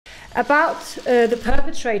About the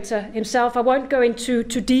perpetrator himself, I won't go into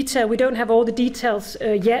detail. We don't have all the details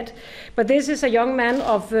yet, but this is a young man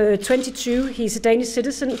of 22. He's a Danish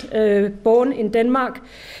citizen, born in Denmark.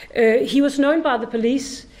 He was known by the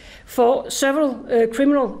police for several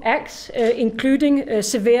criminal acts, including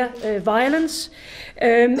severe violence,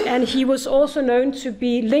 and he was also known to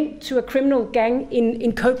be linked to a criminal gang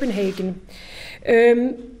in Copenhagen.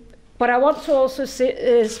 But I want to also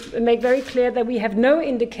make very clear that we have no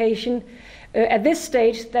indication at this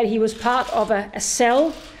stage that he was part of a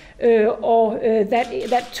cell or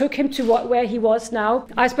that took him to where he was now.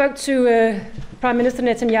 I spoke to Prime Minister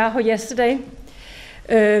Netanyahu yesterday,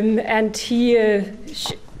 and he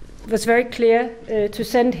was very clear to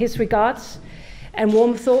send his regards and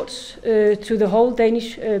warm thoughts to the whole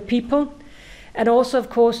Danish people, and also, of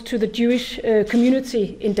course, to the Jewish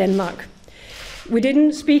community in Denmark. We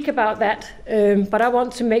didn't speak about that, but I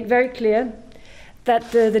want to make very clear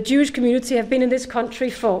that the Jewish community have been in this country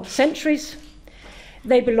for centuries.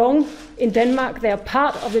 They belong in Denmark, they are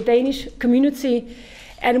part of the Danish community,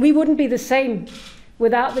 and we wouldn't be the same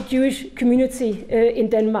without the Jewish community in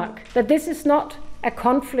Denmark. That this is not a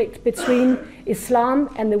conflict between Islam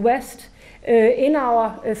and the West. In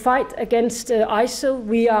our fight against ISIL,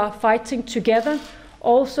 we are fighting together,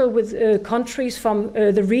 also with countries from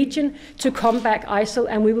the region, to combat ISIL,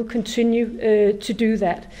 and we will continue to do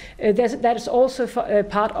that. That is also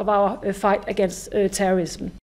part of our fight against terrorism.